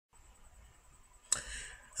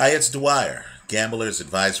Hi, it's Dwyer,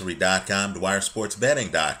 gamblersadvisory.com,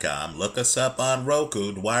 dwyersportsbetting.com. Look us up on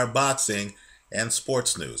Roku, Dwyer Boxing, and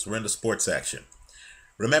Sports News. We're in the sports section.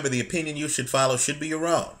 Remember, the opinion you should follow should be your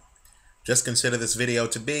own. Just consider this video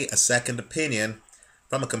to be a second opinion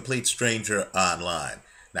from a complete stranger online.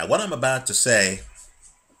 Now, what I'm about to say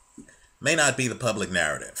may not be the public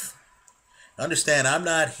narrative. Understand, I'm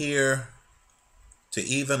not here to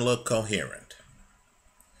even look coherent.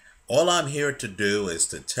 All I'm here to do is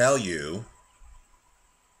to tell you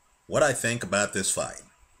what I think about this fight,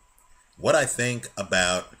 what I think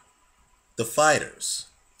about the fighters,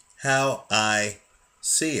 how I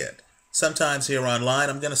see it. Sometimes here online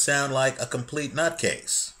I'm going to sound like a complete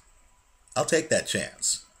nutcase. I'll take that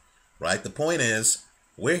chance, right? The point is,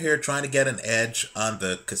 we're here trying to get an edge on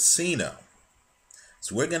the casino.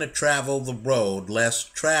 So we're going to travel the road less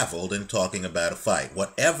traveled in talking about a fight.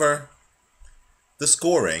 Whatever the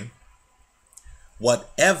scoring,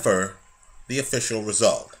 whatever the official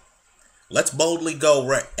result, let's boldly go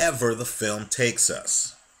wherever the film takes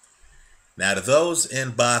us. Now, to those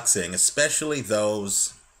in boxing, especially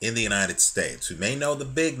those in the United States, who may know the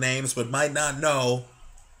big names but might not know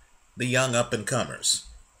the young up-and-comers,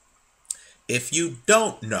 if you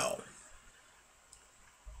don't know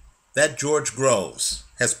that George Groves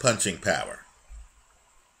has punching power,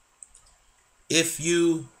 if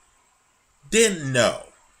you didn't know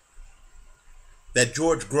that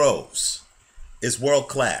George Groves is world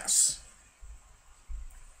class,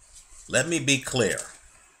 let me be clear.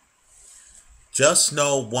 Just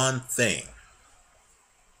know one thing.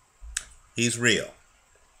 He's real.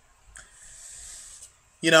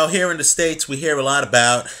 You know, here in the States, we hear a lot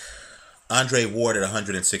about Andre Ward at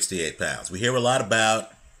 168 pounds. We hear a lot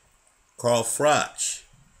about Carl Froch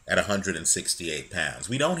at 168 pounds.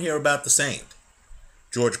 We don't hear about the Saint,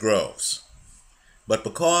 George Groves. But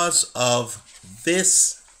because of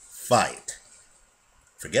this fight,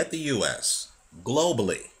 forget the U.S.,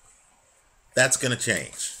 globally, that's going to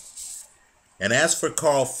change. And as for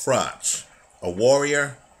Carl Froch, a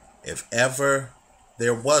warrior, if ever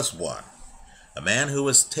there was one, a man who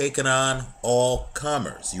has taken on all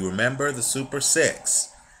comers. You remember the Super Six,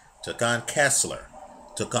 took on Kessler,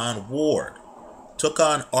 took on Ward, took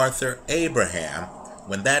on Arthur Abraham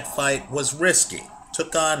when that fight was risky,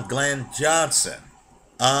 took on Glenn Johnson,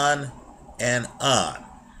 on and on,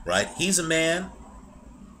 right? He's a man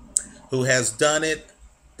who has done it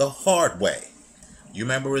the hard way. You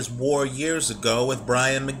remember his war years ago with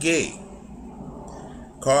Brian McGee.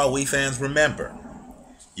 Carl, we fans remember.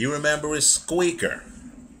 You remember his squeaker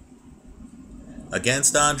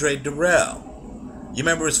against Andre Durrell. You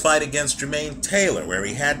remember his fight against Jermaine Taylor, where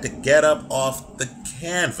he had to get up off the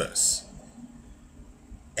canvas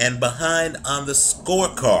and behind on the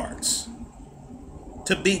scorecards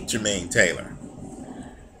to beat Jermaine Taylor,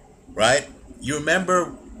 right? You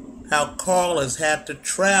remember how Carl has had to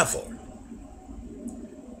travel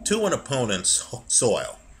to an opponent's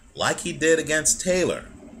soil, like he did against Taylor,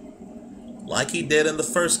 like he did in the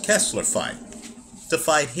first Kessler fight, to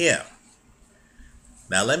fight him.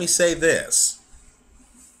 Now let me say this.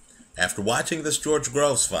 After watching this George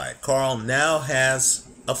Groves fight, Carl now has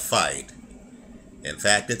a fight. In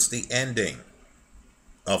fact, it's the ending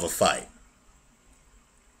of a fight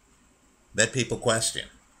that people question.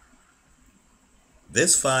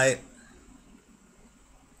 This fight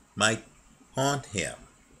might haunt him.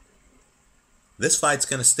 This fight's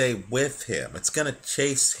going to stay with him. It's going to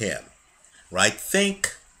chase him, right?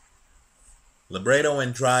 Think Libredo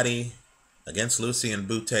Andrade against Lucien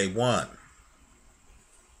Bute 1.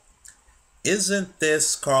 Isn't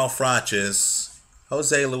this Carl Froch's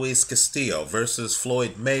Jose Luis Castillo versus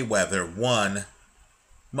Floyd Mayweather 1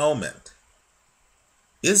 moment?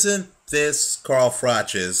 Isn't this Carl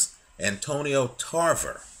Froch's Antonio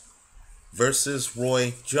Tarver versus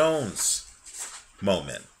Roy Jones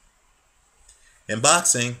moment? In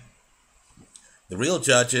boxing, the real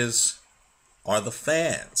judges are the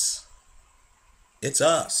fans. It's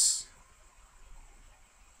us.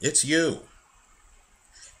 It's you.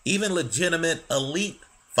 Even legitimate elite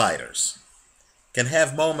fighters can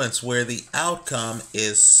have moments where the outcome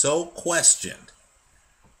is so questioned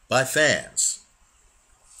by fans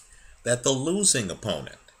that the losing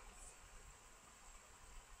opponent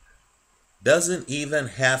doesn't even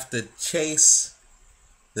have to chase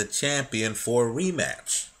the champion for a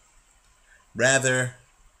rematch. Rather,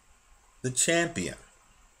 the champion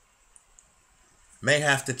may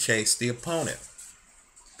have to chase the opponent.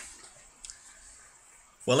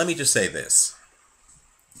 Well, let me just say this,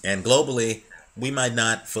 and globally, we might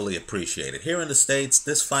not fully appreciate it. Here in the States,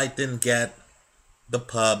 this fight didn't get the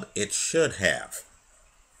pub it should have.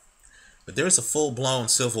 But there's a full-blown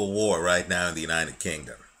civil war right now in the United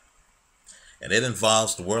Kingdom. And it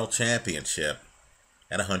involves the World Championship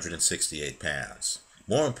at 168 pounds.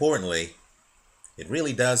 More importantly, it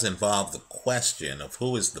really does involve the question of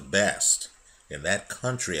who is the best in that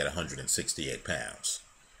country at 168 pounds.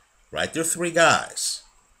 Right? There are three guys.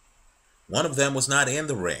 One of them was not in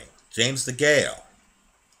the ring, James DeGale.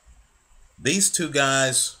 These two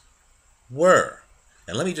guys were.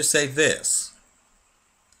 And let me just say this.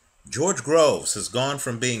 George Groves has gone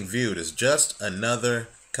from being viewed as just another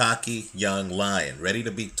cocky young lion ready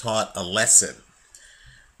to be taught a lesson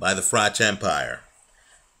by the Froch Empire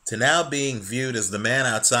to now being viewed as the man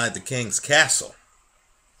outside the king's castle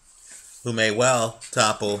who may well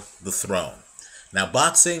topple the throne. Now,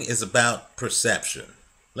 boxing is about perception.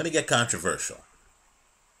 Let me get controversial.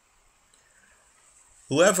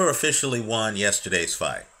 Whoever officially won yesterday's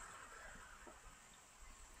fight,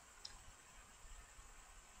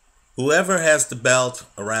 whoever has the belt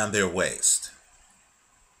around their waist,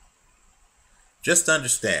 just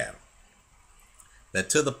understand that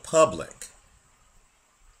to the public,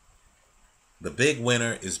 the big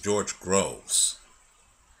winner is George Groves.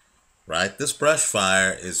 Right? This brush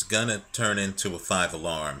fire is going to turn into a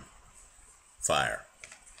 5-alarm fire.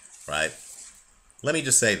 Right? Let me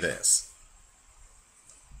just say this.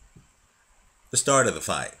 The start of the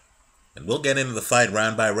fight. And we'll get into the fight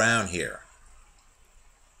round by round here.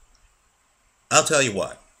 I'll tell you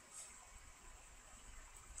what.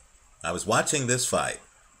 I was watching this fight.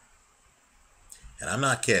 And I'm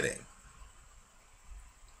not kidding.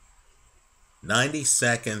 90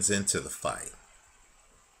 seconds into the fight,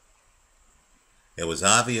 it was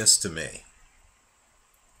obvious to me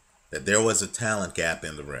that there was a talent gap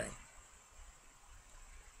in the ring.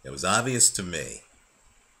 It was obvious to me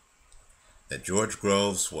that George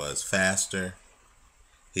Groves was faster,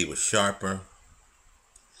 he was sharper,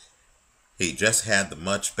 he just had the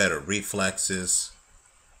much better reflexes,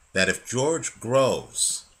 that if George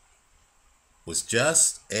Groves was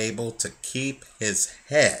just able to keep his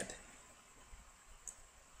head,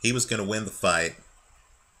 he was going to win the fight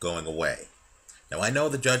going away. Now, I know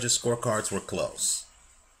the judges' scorecards were close.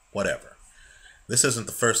 Whatever. This isn't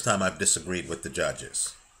the first time I've disagreed with the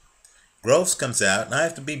judges. Groves comes out, and I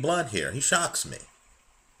have to be blunt here. He shocks me.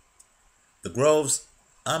 The Groves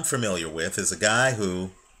I'm familiar with is a guy who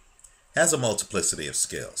has a multiplicity of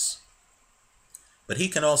skills. But he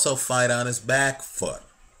can also fight on his back foot.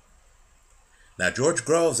 Now, George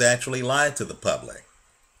Groves actually lied to the public.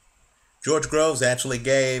 George Groves actually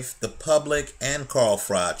gave the public and Carl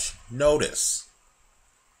Froch notice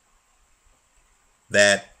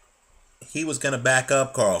that he was going to back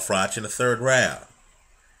up Carl Froch in the third round.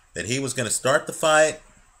 That he was going to start the fight,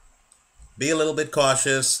 be a little bit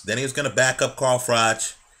cautious, then he was going to back up Carl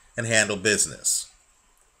Froch and handle business.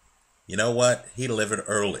 You know what? He delivered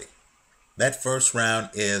early. That first round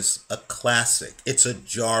is a classic. It's a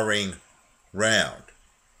jarring round.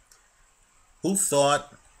 Who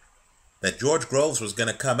thought that George Groves was going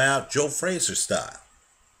to come out Joe Frazier style?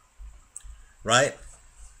 Right?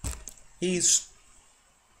 He's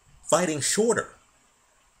fighting shorter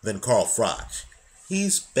than Carl Froch.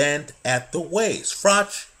 He's bent at the waist.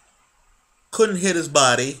 Froch couldn't hit his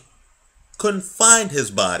body, couldn't find his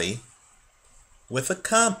body with a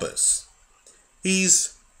compass.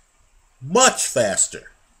 He's much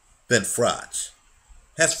faster than Froch.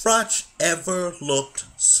 Has Froch ever looked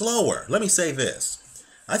slower? Let me say this.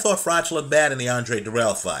 I thought Froch looked bad in the Andre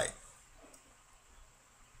Durrell fight.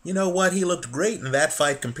 You know what? He looked great in that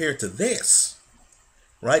fight compared to this.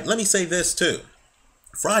 Right? Let me say this too.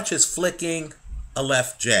 Froch is flicking a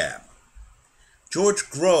left jab. George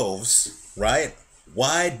Groves, right?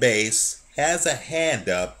 Wide base, has a hand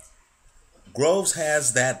up. Groves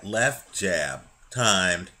has that left jab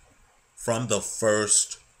timed from the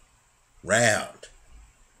first round.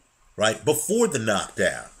 Right? Before the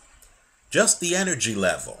knockdown. Just the energy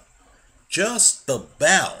level. Just the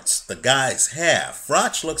bounce the guys have.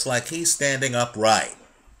 Froch looks like he's standing upright.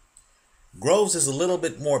 Groves is a little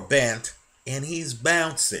bit more bent, and he's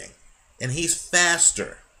bouncing. And he's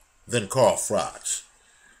faster than Carl Froch.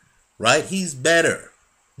 Right? He's better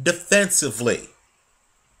defensively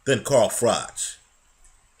than Carl Froch.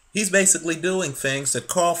 He's basically doing things that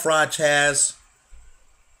Carl Froch has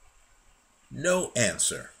no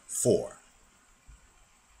answer for.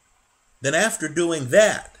 Then after doing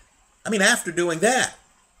that,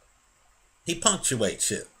 he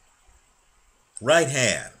punctuates it. Right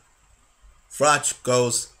hand. Froch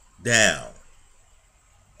goes down.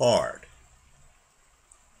 Hard.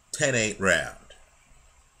 10-8 round.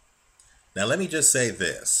 Now let me just say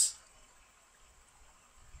this.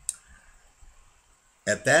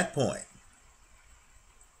 At that point,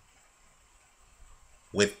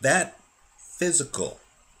 with that physical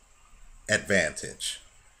advantage,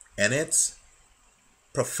 and it's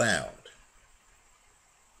profound,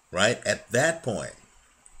 right? At that point,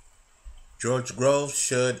 George Groves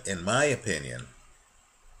should, in my opinion,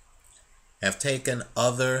 have taken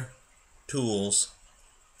other tools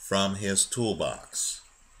from his toolbox.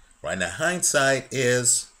 Right now, hindsight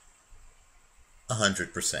is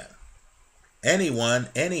 100%. Anyone,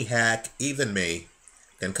 any hack, even me,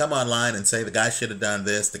 can come online and say the guy should have done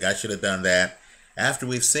this, the guy should have done that, after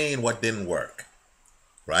we've seen what didn't work.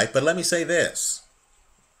 Right? But let me say this.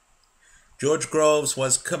 George Groves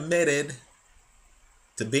was committed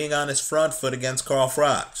to being on his front foot against Carl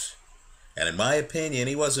Froch. And in my opinion,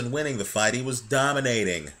 he wasn't winning the fight, he was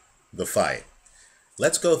dominating the fight.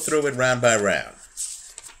 Let's go through it round by round.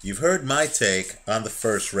 You've heard my take on the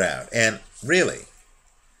first round, and really,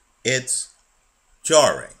 it's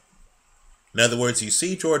jarring. In other words, you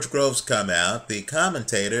see George Groves come out, the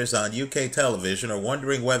commentators on UK television are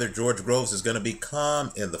wondering whether George Groves is going to be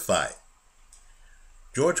calm in the fight.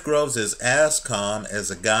 George Groves is as calm as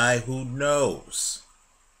a guy who knows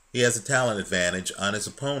he has a talent advantage on his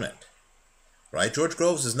opponent. Right? George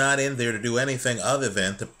Groves is not in there to do anything other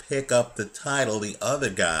than to pick up the title the other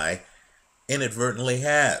guy inadvertently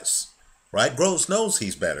has. Right? Groves knows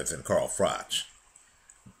he's better than Carl Froch.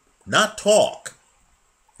 Not talk.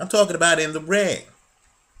 I'm talking about in the ring.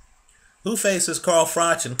 Who faces Carl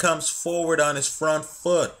Froch and comes forward on his front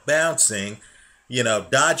foot, bouncing,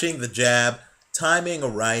 dodging the jab, timing a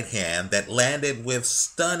right hand that landed with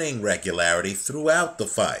stunning regularity throughout the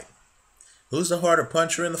fight? Who's the harder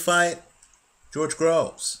puncher in the fight? George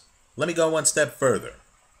Groves. Let me go one step further.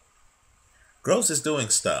 Groves is doing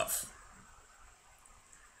stuff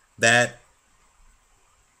that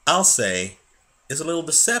I'll say is a little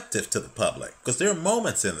deceptive to the public, because there are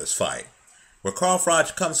moments in this fight where Carl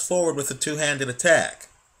Froch comes forward with a two-handed attack.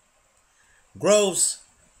 Groves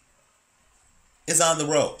is on the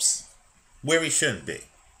ropes, where he shouldn't be.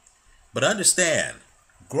 But understand,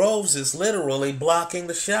 Groves is literally blocking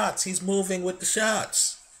the shots. He's moving with the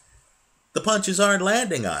shots. The punches aren't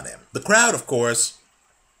landing on him. The crowd, of course,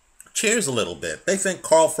 cheers a little bit. They think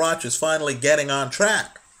Carl Froch is finally getting on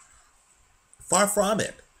track. Far from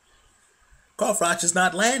it. Carl Froch is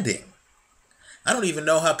not landing. I don't even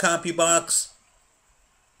know how CompuBox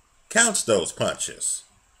counts those punches,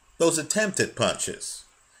 those attempted punches.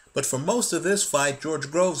 But for most of this fight, George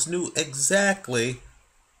Groves knew exactly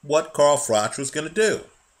what Carl Froch was going to do.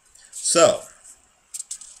 So,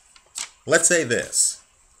 let's say this.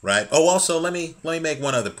 Right? Oh, also, let me make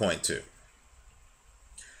one other point, too.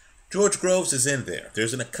 George Groves is in there.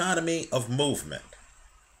 There's an economy of movement.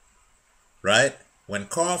 Right? When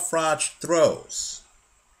Carl Froch throws,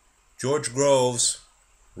 George Groves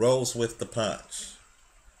rolls with the punch.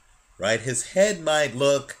 Right? His head might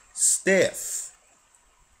look stiff.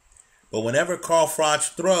 But whenever Carl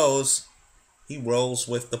Froch throws, he rolls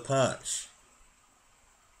with the punch.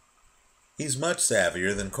 He's much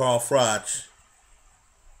savvier than Carl Froch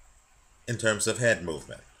in terms of head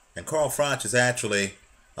movement. And Carl Froch is actually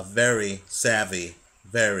a very savvy,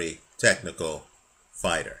 very technical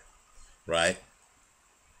fighter. Right?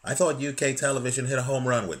 I thought UK television hit a home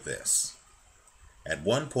run with this. At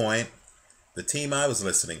one point, the team I was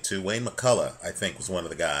listening to, Wayne McCullough, I think was one of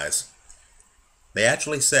the guys, they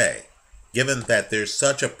actually say, given that there's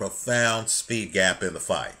such a profound speed gap in the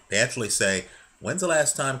fight, they actually say, when's the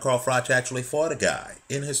last time Carl Froch actually fought a guy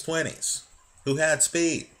in his 20s who had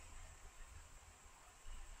speed?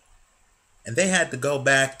 And they had to go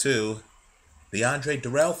back to the Andre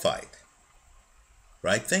Durrell fight.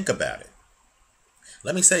 Right? Think about it.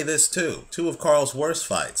 Let me say this too. Two of Carl's worst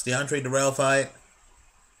fights, the Andre Durrell fight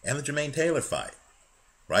and the Jermaine Taylor fight.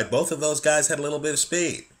 Right? Both of those guys had a little bit of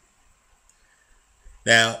speed.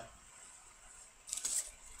 Now,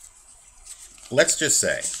 let's just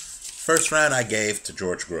say, first round I gave to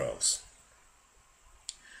George Groves.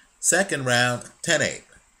 Second round, 10-8.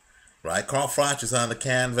 Right? Carl Froch is on the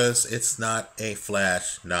canvas. It's not a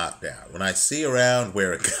flash knockdown. When I see a round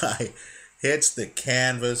where a guy hits the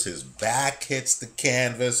canvas, his back hits the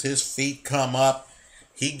canvas, his feet come up,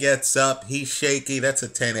 he gets up, he's shaky, that's a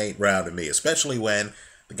 10-8 round to me, especially when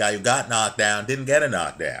the guy who got knocked down didn't get a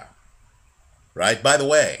knockdown. Right? By the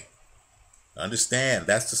way, understand,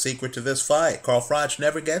 that's the secret to this fight. Carl Froch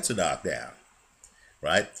never gets a knockdown.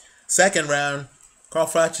 Right? Second round, Carl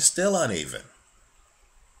Froch is still uneven.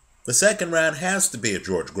 The second round has to be a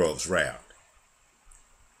George Groves round.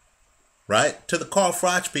 Right? To the Carl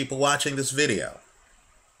Froch people watching this video,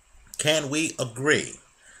 can we agree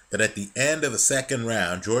that at the end of the second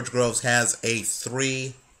round, George Groves has a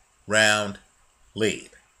 3-round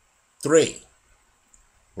lead? 3.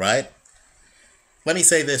 right? Let me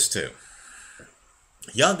say this too.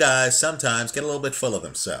 Young guys sometimes get a little bit full of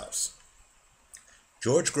themselves.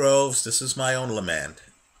 George Groves, this is my own lament,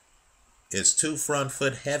 is too front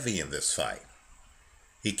foot heavy in this fight.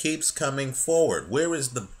 He keeps coming forward. Where is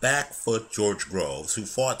the back foot George Groves, who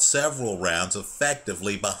fought several rounds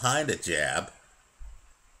effectively behind a jab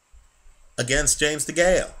against James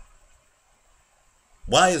DeGale?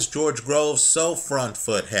 Why is George Groves so front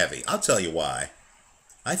foot heavy? I'll tell you why.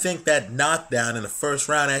 I think that knockdown in the first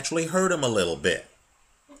round actually hurt him a little bit.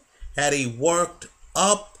 Had he worked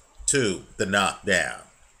up to the knockdown,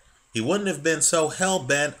 he wouldn't have been so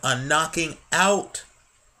hell-bent on knocking out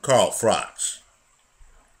Carl Froch.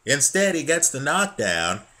 Instead, he gets the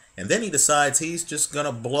knockdown, and then he decides he's just going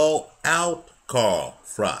to blow out Carl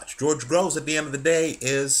Froch. George Groves, at the end of the day,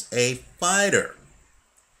 is a fighter.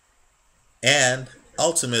 And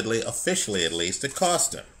ultimately, officially at least, it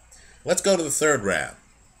cost him. Let's go to the third round.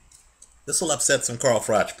 This will upset some Carl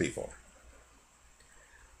Froch people.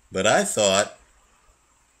 But I thought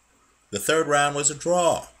the third round was a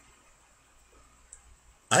draw.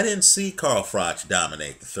 I didn't see Carl Froch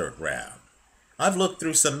dominate the third round. I've looked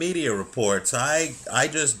through some media reports. I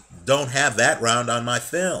just don't have that round on my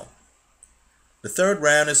film. The third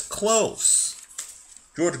round is close.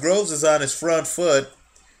 George Groves is on his front foot.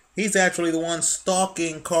 He's actually the one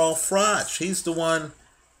stalking Carl Froch. He's the one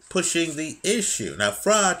pushing the issue. Now,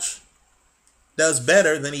 Froch does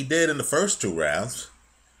better than he did in the first two rounds,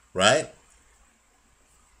 right?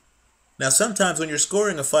 Now, sometimes when you're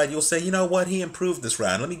scoring a fight, you'll say, you know what, he improved this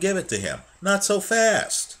round. Let me give it to him. Not so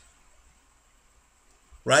fast.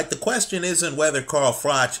 Right? The question isn't whether Carl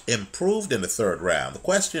Froch improved in the third round. The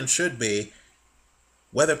question should be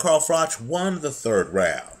whether Carl Froch won the third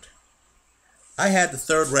round. I had the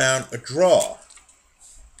third round a draw.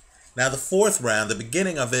 Now, the fourth round, the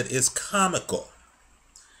beginning of it is comical.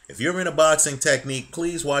 If you're in a boxing technique,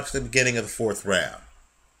 please watch the beginning of the fourth round.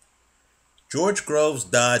 George Groves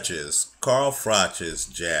dodges Carl Froch's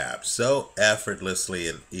jab so effortlessly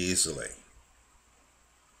and easily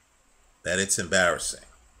that it's embarrassing.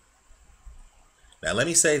 Now, let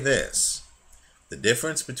me say this. The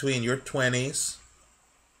difference between your 20s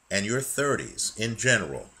and your 30s in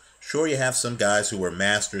general, sure, you have some guys who were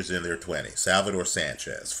masters in their 20s, Salvador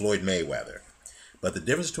Sanchez, Floyd Mayweather, but the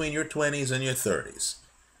difference between your 20s and your 30s,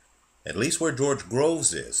 at least where George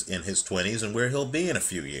Groves is in his 20s and where he'll be in a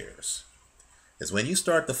few years, is when you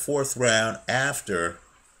start the fourth round after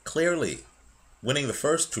clearly winning the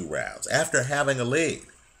first two rounds, after having a lead,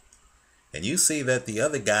 and you see that the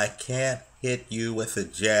other guy can't hit you with a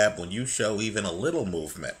jab when you show even a little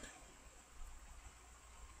movement.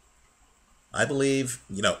 I believe,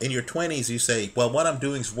 in your 20s you say, well, what I'm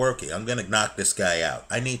doing is working. I'm going to knock this guy out.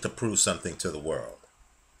 I need to prove something to the world.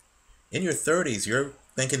 In your 30s, you're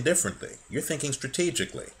thinking differently. You're thinking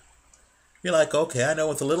strategically. You're like, okay, I know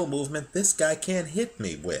with a little movement, this guy can't hit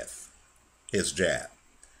me with his jab.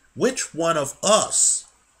 Which one of us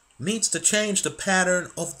needs to change the pattern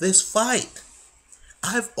of this fight?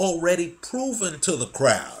 I've already proven to the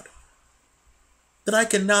crowd that I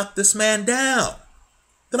can knock this man down,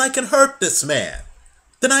 that I can hurt this man,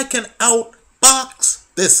 that I can outbox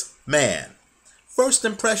this man. First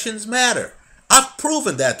impressions matter. I've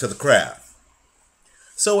proven that to the crowd.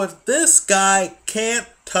 So if this guy can't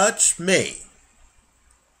touch me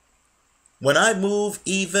when I move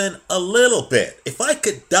even a little bit, if I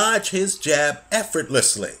could dodge his jab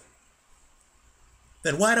effortlessly,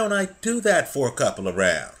 then why don't I do that for a couple of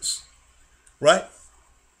rounds, right?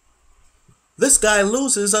 This guy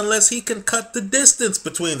loses unless he can cut the distance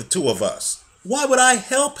between the two of us. Why would I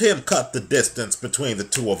help him cut the distance between the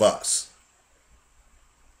two of us?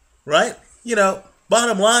 Right?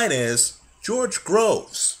 Bottom line is, George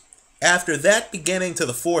Groves, after that beginning to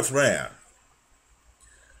the fourth round,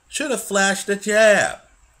 should have flashed a jab,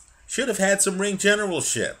 should have had some ring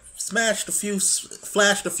generalship, flashed a few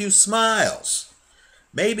smiles,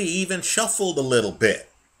 maybe even shuffled a little bit,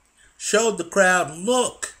 showed the crowd,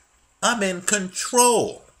 look, I'm in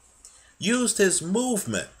control, used his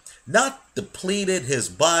movement, not depleted his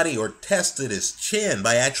body or tested his chin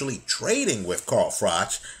by actually trading with Carl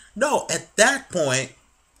Froch. No, at that point,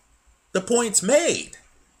 the point's made.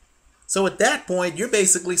 So at that point, you're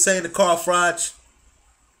basically saying to Carl Froch,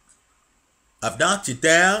 I've knocked you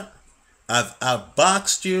down, I've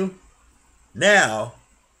outboxed you, now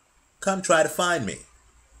come try to find me.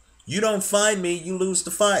 You don't find me, you lose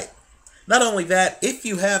the fight. Not only that, if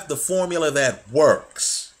you have the formula that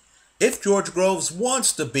works, if George Groves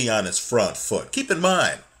wants to be on his front foot, keep in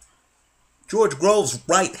mind, George Groves'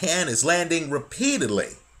 right hand is landing repeatedly.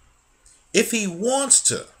 If he wants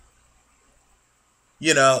to,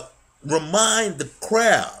 you know, remind the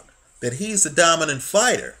crowd that he's the dominant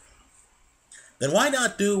fighter, then why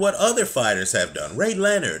not do what other fighters have done? Ray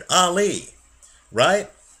Leonard, Ali, right?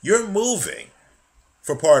 You're moving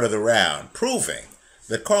for part of the round, proving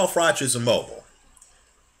that Carl Froch is immobile.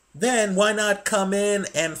 Then why not come in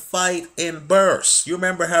and fight in bursts? You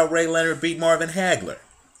remember how Ray Leonard beat Marvin Hagler,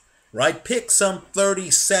 right? Pick some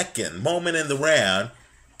 30-second moment in the round.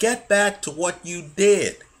 Get back to what you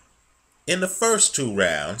did in the first 2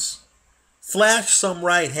 rounds. Flash some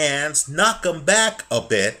right hands, knock them back a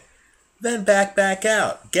bit, then back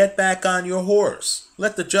out. Get back on your horse.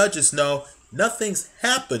 Let the judges know nothing's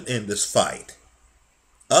happened in this fight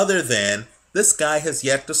other than this guy has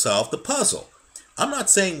yet to solve the puzzle. I'm not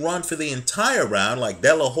saying run for the entire round like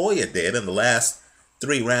De La Hoya did in the last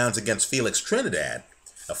 3 rounds against Felix Trinidad.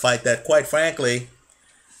 A fight that, quite frankly,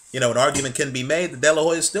 an argument can be made that De La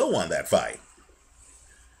Hoya still won that fight.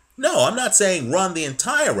 No, I'm not saying run the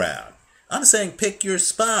entire round. I'm saying pick your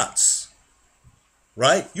spots,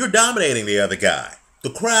 right? You're dominating the other guy.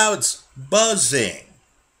 The crowd's buzzing,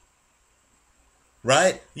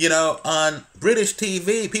 right? On British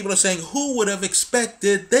TV, people are saying, who would have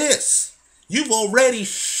expected this? You've already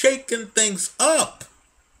shaken things up.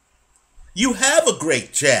 You have a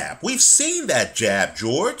great jab. We've seen that jab,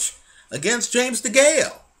 George, against James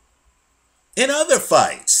DeGale in other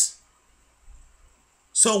fights.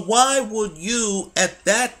 So why would you, at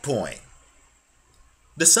that point,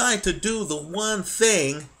 decide to do the one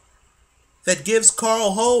thing that gives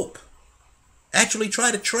Carl hope? Actually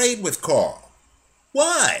try to trade with Carl.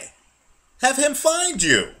 Why? Have him find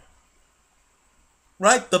you.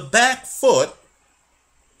 Right? The back foot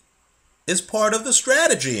is part of the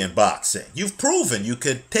strategy in boxing. You've proven you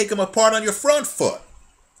could take him apart on your front foot.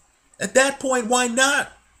 At that point, why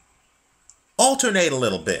not? Alternate a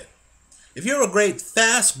little bit. If you're a great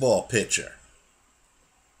fastball pitcher,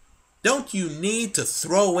 don't you need to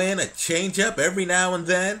throw in a changeup every now and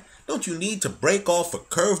then? Don't you need to break off a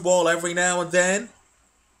curveball every now and then?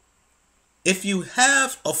 If you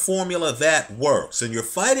have a formula that works and you're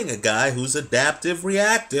fighting a guy who's adaptive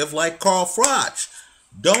reactive like Carl Froch,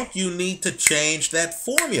 don't you need to change that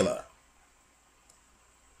formula?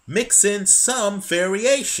 Mix in some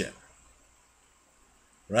variation.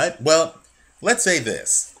 Right? Well, let's say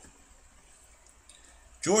this.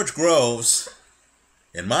 George Groves,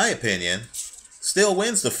 in my opinion, still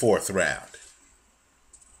wins the 4th round.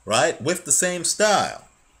 Right? With the same style.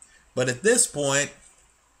 But at this point,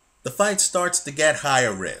 the fight starts to get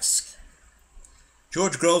higher risk.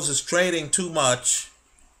 George Groves is trading too much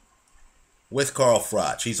with Carl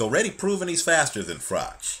Froch. He's already proven he's faster than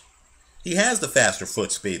Froch. He has the faster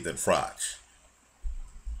foot speed than Froch.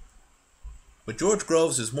 But George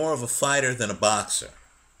Groves is more of a fighter than a boxer.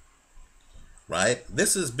 Right?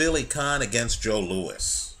 This is Billy Conn against Joe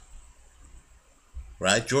Louis.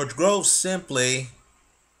 Right? George Groves simply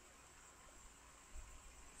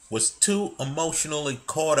was too emotionally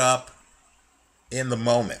caught up in the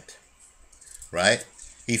moment, right?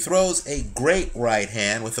 He throws a great right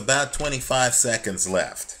hand with about 25 seconds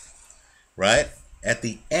left, right? At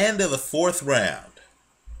the end of the 4th round,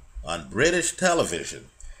 on British television,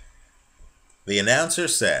 the announcer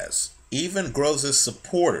says, even Groves'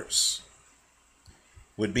 supporters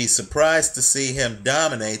would be surprised to see him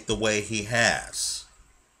dominate the way he has.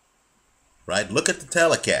 Right? Look at the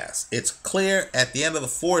telecast. It's clear at the end of the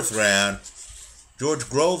 4th round, George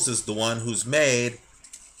Groves is the one who's made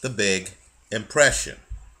the big impression.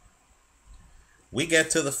 We get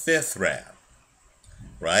to the 5th round.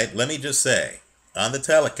 Right? Let me just say, on the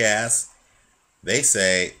telecast, they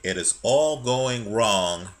say it is all going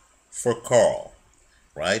wrong for Carl.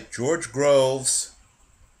 Right? George Groves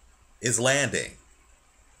is landing.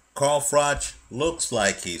 Carl Froch looks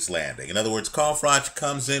like he's landing. In other words, Carl Froch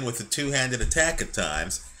comes in with a 2-handed attack at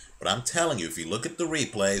times, but I'm telling you, if you look at the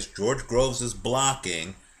replays, George Groves is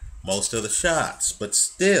blocking most of the shots. But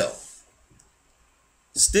still,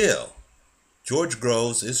 George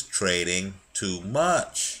Groves is trading too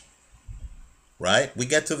much. Right? We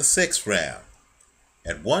get to the 6th round.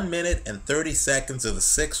 At 1 minute and 30 seconds of the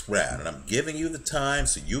 6th round, and I'm giving you the time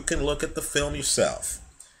so you can look at the film yourself,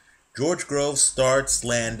 George Groves starts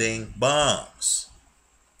landing bombs.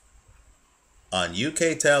 On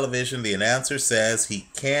UK television, the announcer says he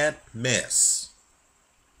can't miss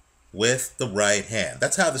with the right hand.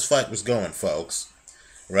 That's how this fight was going, folks.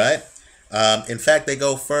 Right? In fact, they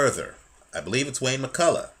go further. I believe it's Wayne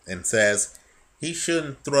McCullough, and says he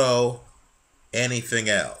shouldn't throw anything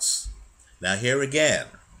else. Now here again,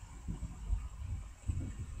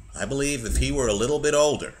 I believe if he were a little bit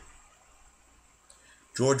older,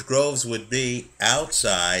 George Groves would be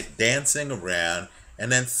outside dancing around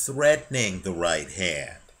and then threatening the right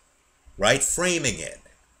hand, right? Framing it.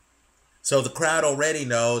 So the crowd already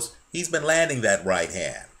knows he's been landing that right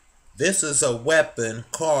hand. This is a weapon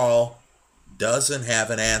Carl doesn't have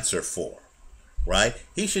an answer for, right?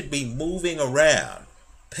 He should be moving around,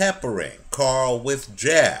 peppering Carl with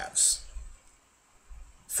jabs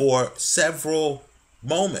for several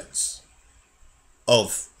moments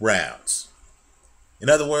of rounds. In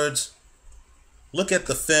other words, look at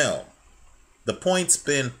the film. The point's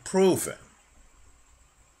been proven.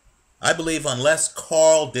 I believe unless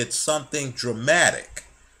Carl did something dramatic,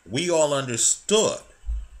 we all understood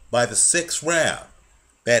by the 6th round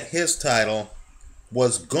that his title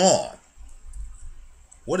was gone.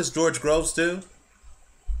 What does George Groves do?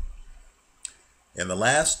 In the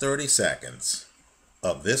last 30 seconds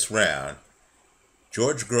of this round,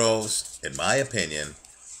 George Groves, in my opinion,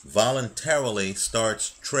 voluntarily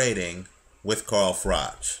starts trading with Carl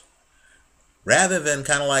Froch. Rather than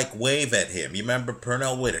kind of like wave at him. You remember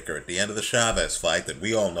Pernell Whitaker at the end of the Chavez fight that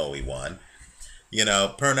we all know he won. You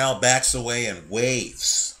know, Pernell backs away and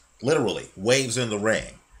waves, literally waves in the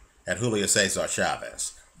ring at Julio Cesar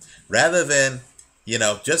Chavez. Rather than, you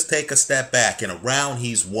know, just take a step back in a round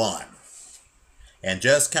he's won and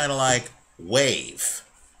just kind of like wave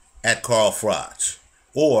at Carl Froch.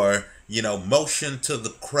 Or, you know, motion to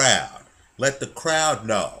the crowd. Let the crowd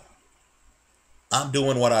know I'm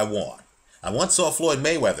doing what I want. I once saw a Floyd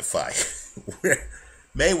Mayweather fight where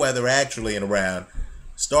Mayweather actually in a round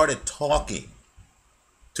started talking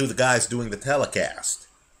to the guys doing the telecast,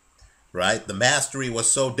 right? The mastery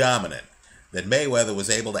was so dominant that Mayweather was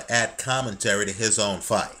able to add commentary to his own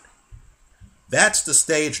fight. That's the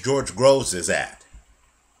stage George Groves is at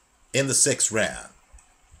in the 6th round.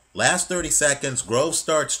 Last 30 seconds, Groves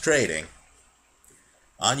starts trading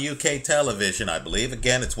on UK television, I believe.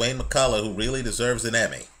 Again, it's Wayne McCullough who really deserves an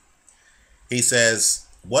Emmy. He says,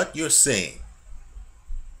 what you're seeing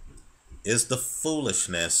is the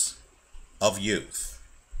foolishness of youth,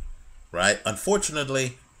 right?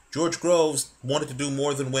 Unfortunately, George Groves wanted to do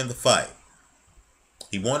more than win the fight.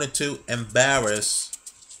 He wanted to embarrass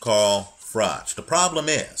Carl Froch. The problem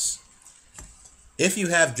is, if you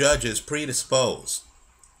have judges predisposed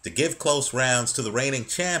to give close rounds to the reigning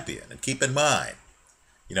champion, and keep in mind,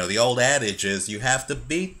 you know, the old adage is you have to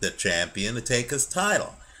beat the champion to take his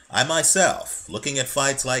title. I myself, looking at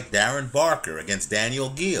fights like Darren Barker against Daniel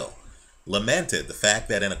Geale, lamented the fact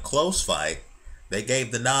that in a close fight, they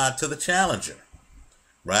gave the nod to the challenger,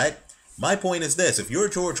 right? My point is this: if you're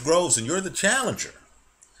George Groves and you're the challenger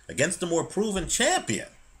against a more proven champion,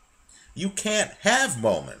 you can't have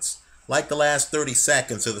moments like the last 30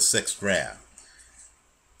 seconds of the 6th round.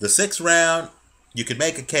 The 6th round, you could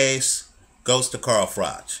make a case, goes to Carl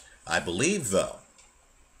Froch. I believe, though,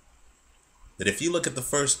 that if you look at the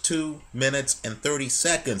first 2 minutes and 30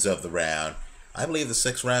 seconds of the round, I believe the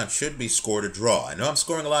 6th round should be scored a draw. I know I'm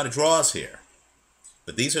scoring a lot of draws here,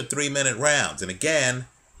 but these are 3-minute rounds. And again,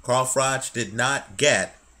 Carl Froch did not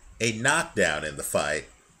get a knockdown in the fight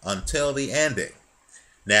until the ending.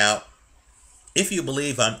 Now, if you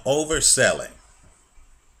believe I'm overselling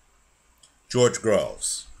George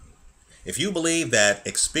Groves, if you believe that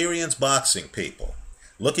experienced boxing people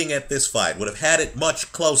looking at this fight would have had it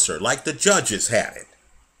much closer, like the judges had it,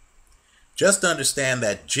 just understand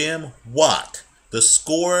that Jim Watt, the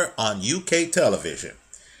scorer on UK television,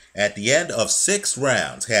 at the end of 6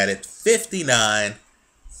 rounds had it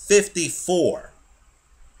 59-54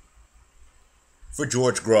 for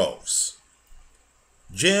George Groves.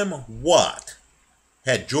 Jim Watt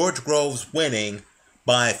had George Groves winning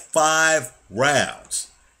by 5 rounds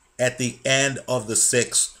at the end of the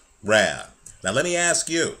 6th round. Now let me ask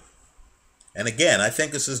you, and again, I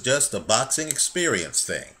think this is just a boxing experience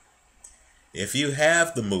thing. If you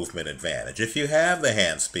have the movement advantage, if you have the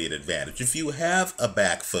hand speed advantage, if you have a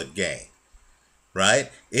back foot game,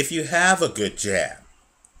 right? If you have a good jab,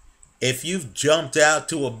 if you've jumped out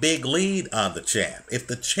to a big lead on the champ, if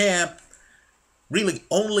the champ really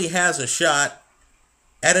only has a shot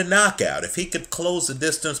at a knockout, if he could close the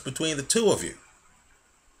distance between the two of you,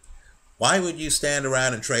 why would you stand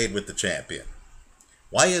around and trade with the champion?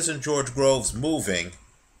 Why isn't George Groves moving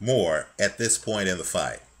more at this point in the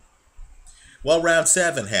fight? Well, round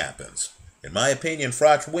 7 happens. In my opinion,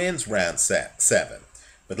 Froch wins round 7.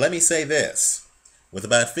 But let me say this. With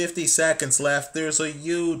about 50 seconds left, there's a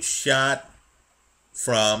huge shot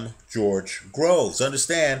from George Groves.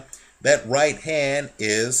 Understand, that right hand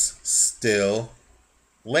is still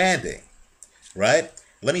landing, right?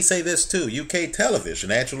 Let me say this too. UK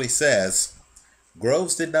television actually says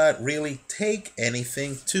Groves did not really take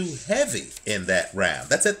anything too heavy in that round.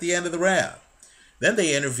 That's at the end of the round. Then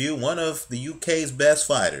they interview one of the UK's best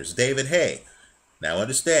fighters, David Haye. Now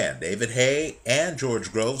understand, David Haye and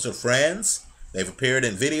George Groves are friends. They've appeared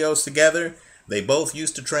in videos together. They both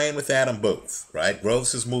used to train with Adam Booth, right?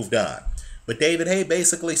 Groves has moved on. But David Haye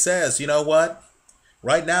basically says, you know what?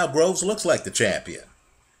 Right now, Groves looks like the champion,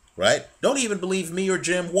 right? Don't even believe me or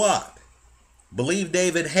Jim Watt. Believe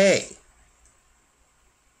David Haye,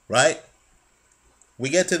 right? We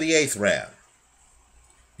get to the 8th round.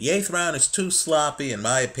 The 8th round is too sloppy, in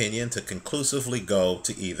my opinion, to conclusively go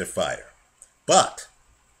to either fighter. But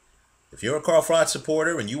if you're a Carl Froch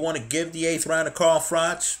supporter and you want to give the 8th round to Carl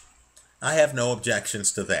Froch, I have no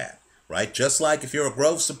objections to that, right? Just like if you're a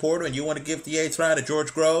Groves supporter and you want to give the 8th round to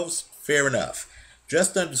George Groves, fair enough.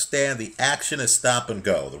 Just understand the action is stop and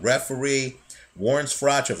go. The referee warns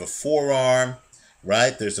Froch of a forearm,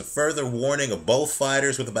 right? There's a further warning of both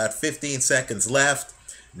fighters with about 15 seconds left.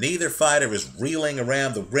 Neither fighter is reeling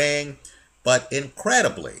around the ring, but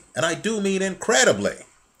incredibly, and I do mean incredibly,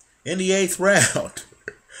 in the 8th round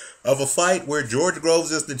of a fight where George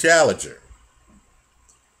Groves is the challenger,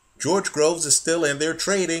 George Groves is still in there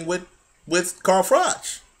trading with Carl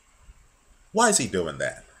Froch. Why is he doing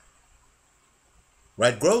that?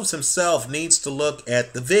 Right? Groves himself needs to look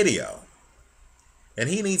at the video, and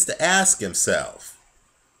he needs to ask himself,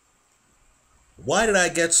 why did I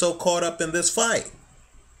get so caught up in this fight?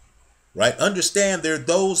 Right? Understand there are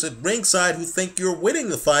those at ringside who think you're winning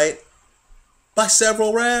the fight by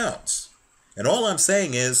several rounds. And all I'm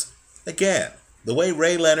saying is, again, the way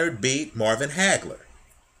Ray Leonard beat Marvin Hagler.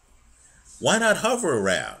 Why not hover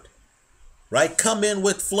around? Right? Come in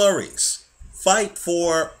with flurries. Fight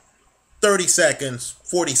for 30 seconds,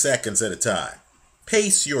 40 seconds at a time.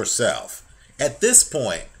 Pace yourself. At this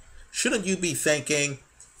point, shouldn't you be thinking,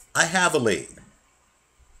 I have a lead.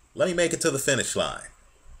 Let me make it to the finish line.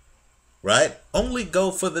 Right? Only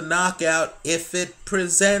go for the knockout if it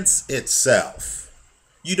presents itself.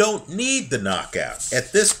 You don't need the knockout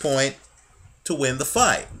at this point to win the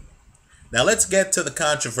fight. Now let's get to the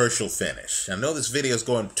controversial finish. I know this video is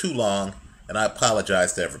going too long, and I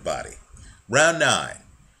apologize to everybody. Round 9.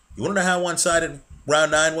 You want to know how one-sided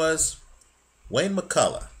round 9 was? Wayne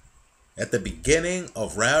McCullough, at the beginning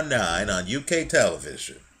of round 9 on UK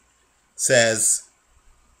television, says,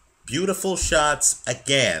 beautiful shots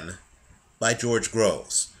again by George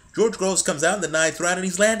Groves. George Groves comes out in the 9th round and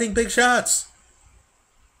he's landing big shots.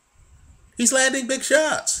 He's landing big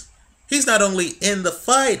shots. He's not only in the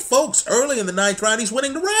fight, folks, early in the 9th round, he's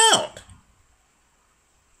winning the round.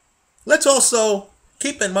 Let's also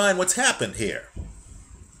keep in mind what's happened here.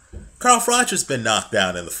 Carl Froch has been knocked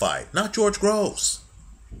down in the fight, not George Groves.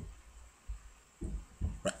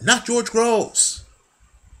 Not George Groves.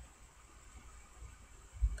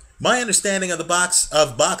 My understanding of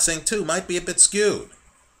boxing, too, might be a bit skewed.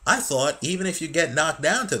 I thought even if you get knocked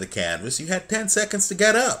down to the canvas, you had 10 seconds to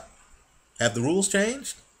get up. Have the rules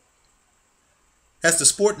changed? Has the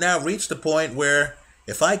sport now reached a point where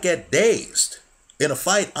if I get dazed in a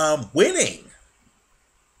fight, I'm winning?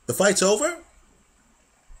 The fight's over?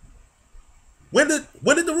 When did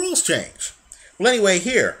the rules change? Well, anyway,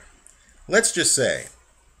 here, let's just say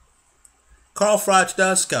Carl Froch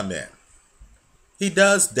does come in. He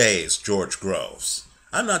does daze George Groves.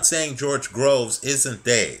 I'm not saying George Groves isn't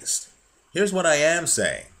dazed. Here's what I am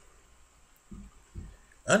saying.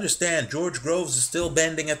 Understand, George Groves is still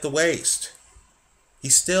bending at the waist. He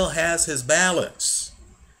still has his balance.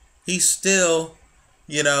 He's still,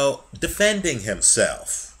 defending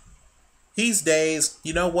himself. He's dazed.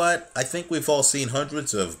 You know what? I think we've all seen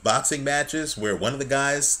hundreds of boxing matches where one of the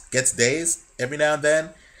guys gets dazed every now and then.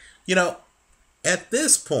 At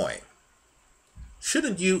this point,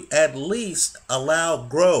 shouldn't you at least allow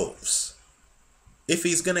Groves, if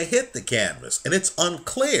he's going to hit the canvas, and it's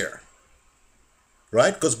unclear,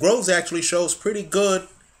 right? Because Groves actually shows pretty good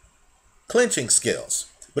clinching skills.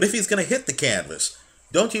 But if he's going to hit the canvas,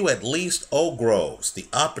 don't you at least owe Groves the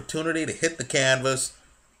opportunity to hit the canvas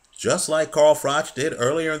just like Carl Froch did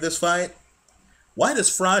earlier in this fight? Why does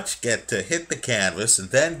Froch get to hit the canvas and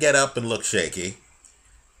then get up and look shaky,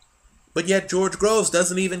 but yet George Groves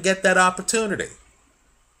doesn't even get that opportunity?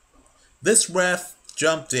 This ref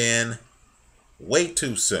jumped in way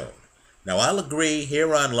too soon. Now, I'll agree,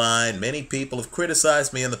 here online, many people have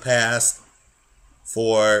criticized me in the past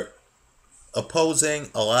for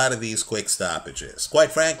opposing a lot of these quick stoppages.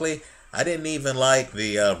 Quite frankly, I didn't even like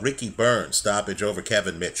the Ricky Burns stoppage over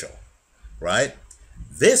Kevin Mitchell, right?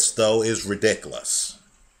 This, though, is ridiculous.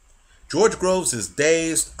 George Groves is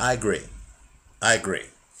dazed. I agree.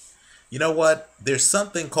 You know what? There's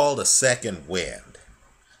something called a second wind.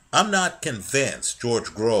 I'm not convinced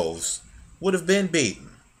George Groves would have been beaten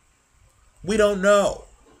We don't know.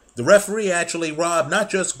 The referee actually robbed not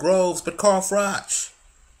just Groves, but Carl Froch.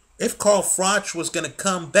 If Carl Froch was going to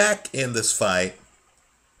come back in this fight,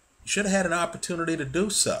 he should have had an opportunity to do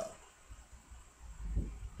so.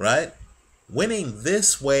 Right? Winning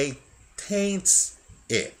this way taints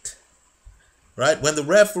it. Right? When the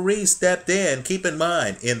referee stepped in, keep in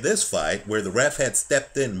mind, in this fight, where the ref had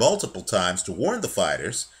stepped in multiple times to warn the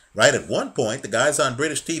fighters, right, at one point, the guys on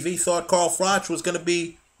British TV thought Carl Froch was going to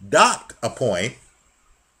be docked a point,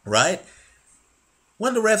 right?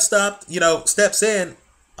 When the ref steps in,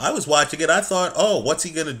 I was watching it, I thought, oh, what's he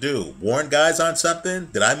going to do? Warn guys on something?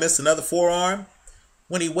 Did I miss another forearm?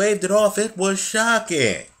 When he waved it off, it was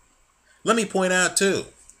shocking. Let me point out, too,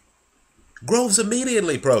 Groves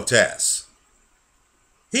immediately protests.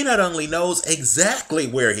 He not only knows exactly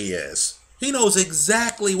where he is, he knows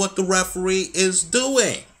exactly what the referee is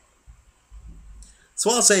doing. So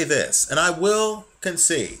I'll say this, and I will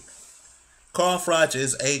concede, Carl Froch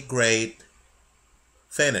is a great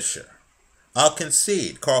finisher. I'll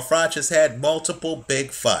concede Carl Froch has had multiple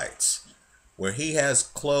big fights where he has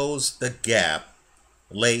closed the gap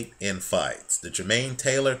late in fights. The Jermaine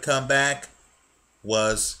Taylor comeback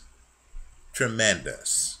was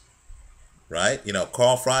tremendous, right?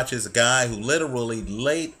 Carl Froch is a guy who literally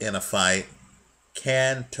late in a fight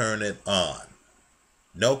can turn it on.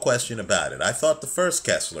 No question about it. I thought the first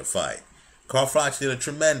Kessler fight, Carl Froch did a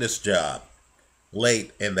tremendous job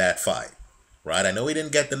late in that fight, right? I know he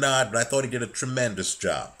didn't get the nod, but I thought he did a tremendous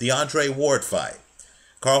job. The Andre Ward fight,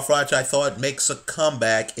 Carl Froch, I thought, makes a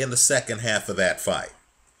comeback in the second half of that fight,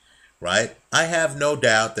 right? I have no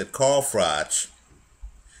doubt that Carl Froch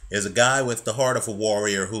is a guy with the heart of a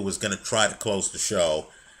warrior who was going to try to close the show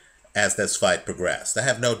as this fight progressed. I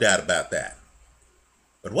have no doubt about that.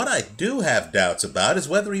 But what I do have doubts about is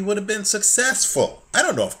whether he would have been successful. I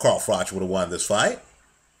don't know if Carl Froch would have won this fight.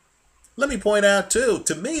 Let me point out, too,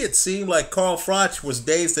 to me it seemed like Carl Froch was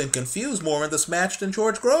dazed and confused more in this match than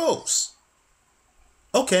George Groves.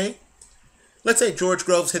 Okay, let's say George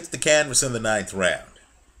Groves hits the canvas in the 9th round.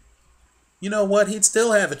 You know what? He'd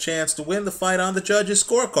still have a chance to win the fight on the judges'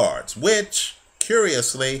 scorecards, which,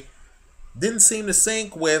 curiously, didn't seem to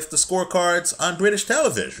sync with the scorecards on British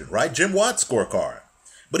television, right? Jim Watt's scorecard.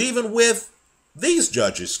 But even with these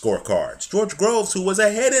judges' scorecards, George Groves, who was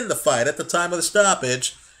ahead in the fight at the time of the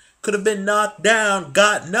stoppage, could have been knocked down,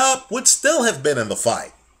 gotten up, would still have been in the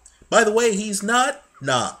fight. By the way, he's not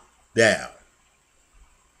knocked down.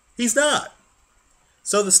 He's not.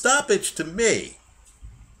 So the stoppage, to me,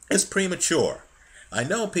 is premature. I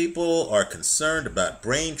know people are concerned about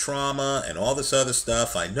brain trauma and all this other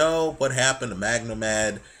stuff. I know what happened to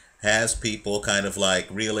Magnomad has people kind of like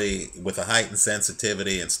really with a heightened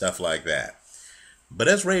sensitivity and stuff like that. But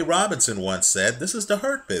as Ray Robinson once said, this is the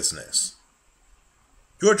hurt business.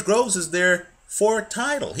 George Groves is there for a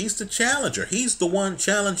title. He's the challenger. He's the one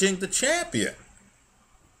challenging the champion.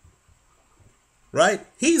 Right?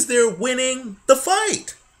 He's there winning the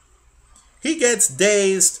fight. He gets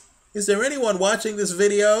dazed. Is there anyone watching this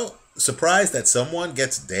video surprised that someone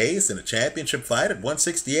gets dazed in a championship fight at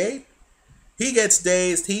 168? He gets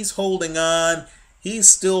dazed. He's holding on. He's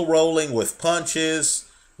still rolling with punches,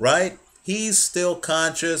 right? He's still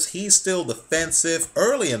conscious. He's still defensive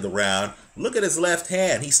early in the round. Look at his left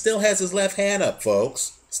hand. He still has his left hand up,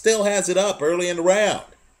 folks. Still has it up early in the round,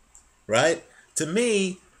 right? To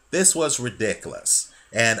me, this was ridiculous.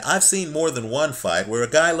 And I've seen more than one fight where a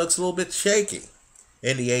guy looks a little bit shaky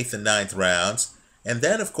in the 8th and 9th rounds, and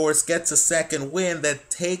then, of course, gets a second win that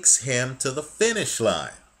takes him to the finish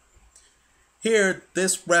line. Here,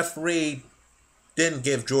 this referee didn't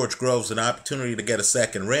give George Groves an opportunity to get a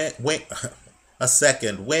second win.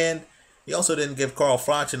 He also didn't give Carl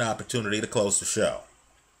Froch an opportunity to close the show.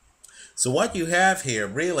 So what you have here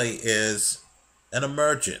really is an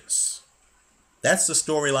emergence. That's the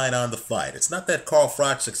storyline on the fight. It's not that Carl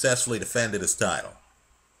Froch successfully defended his title.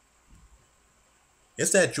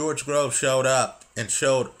 It's that George Groves showed up and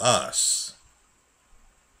showed us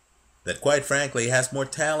that, quite frankly, he has more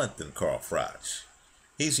talent than Carl Froch.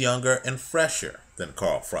 He's younger and fresher than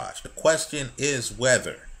Carl Froch. The question is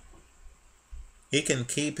whether he can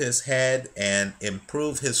keep his head and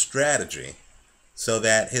improve his strategy so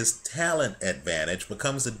that his talent advantage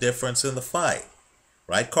becomes the difference in the fight.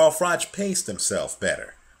 Right? Carl Froch paced himself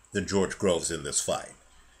better than George Groves in this fight.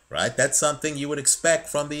 Right? That's something you would expect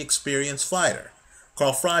from the experienced fighter.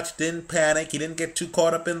 Carl Froch didn't panic. He didn't get too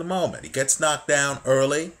caught up in the moment. He gets knocked down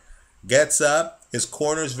early, gets up. His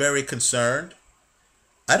corner's very concerned.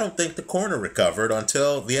 I don't think the corner recovered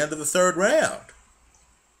until the end of the 3rd round.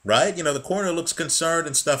 Right? You know, the corner looks concerned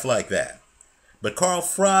and stuff like that. But Carl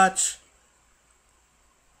Froch,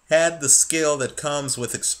 had the skill that comes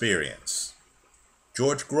with experience.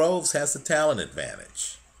 George Groves has the talent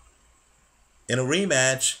advantage. In a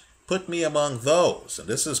rematch, put me among those, and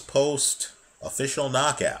this is post-official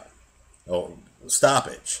knockout, or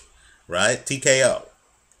stoppage, right? TKO.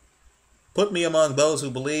 Put me among those who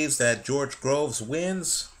believes that George Groves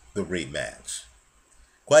wins the rematch.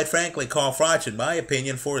 Quite frankly, Carl Froch, in my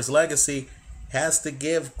opinion, for his legacy, has to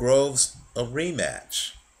give Groves a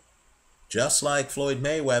rematch. Just like Floyd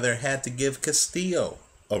Mayweather had to give Castillo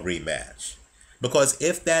a rematch. Because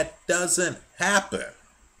if that doesn't happen,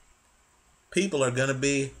 people are going to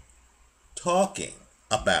be talking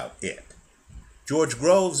about it. George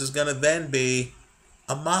Groves is going to then be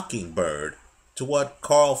a mockingbird to what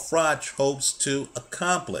Carl Froch hopes to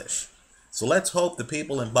accomplish. So let's hope the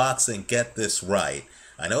people in boxing get this right.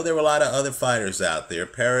 I know there are a lot of other fighters out there,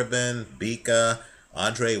 Parabin, Bika,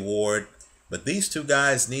 Andre Ward, but these two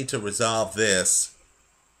guys need to resolve this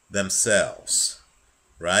themselves,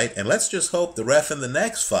 right? And let's just hope the ref in the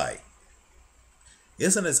next fight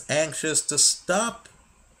isn't as anxious to stop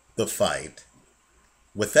the fight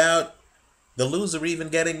without the loser even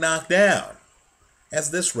getting knocked down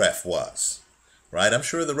as this ref was, right? I'm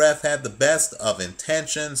sure the ref had the best of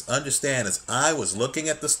intentions. Understand, as I was looking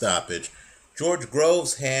at the stoppage, George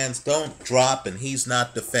Groves' hands don't drop and he's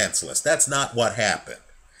not defenseless. That's not what happened,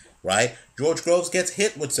 right? George Groves gets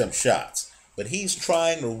hit with some shots, but he's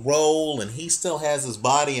trying to roll and he still has his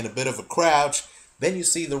body in a bit of a crouch. Then you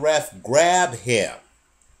see the ref grab him,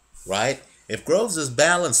 right? If Groves is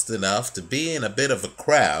balanced enough to be in a bit of a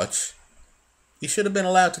crouch, he should have been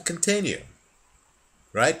allowed to continue,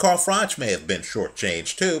 right? Carl Froch may have been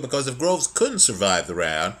shortchanged too, because if Groves couldn't survive the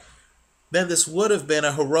round, then this would have been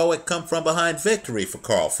a heroic come-from-behind victory for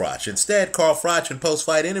Carl Froch. Instead, Carl Froch in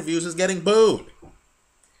post-fight interviews is getting booed,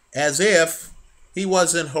 as if he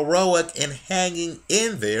wasn't heroic in hanging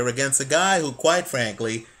in there against a guy who, quite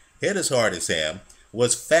frankly, hit as hard as him,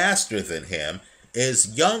 was faster than him,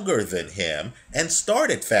 is younger than him, and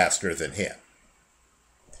started faster than him.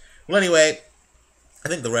 Well, anyway, I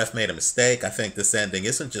think the ref made a mistake. I think this ending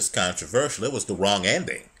isn't just controversial, it was the wrong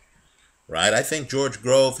ending, right? I think George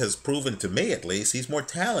Grove has proven, to me at least, he's more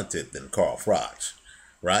talented than Carl Froch,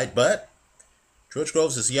 right? But George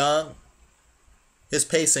Groves is young. His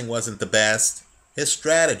pacing wasn't the best. His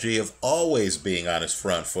strategy of always being on his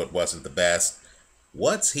front foot wasn't the best.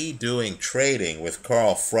 What's he doing trading with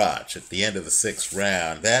Carl Froch at the end of the 6th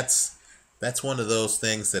round? That's one of those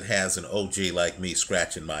things that has an OG like me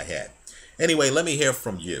scratching my head. Anyway, let me hear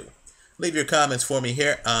from you. Leave your comments for me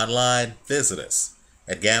here online. Visit us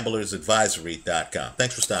at gamblersadvisory.com.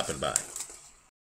 Thanks for stopping by.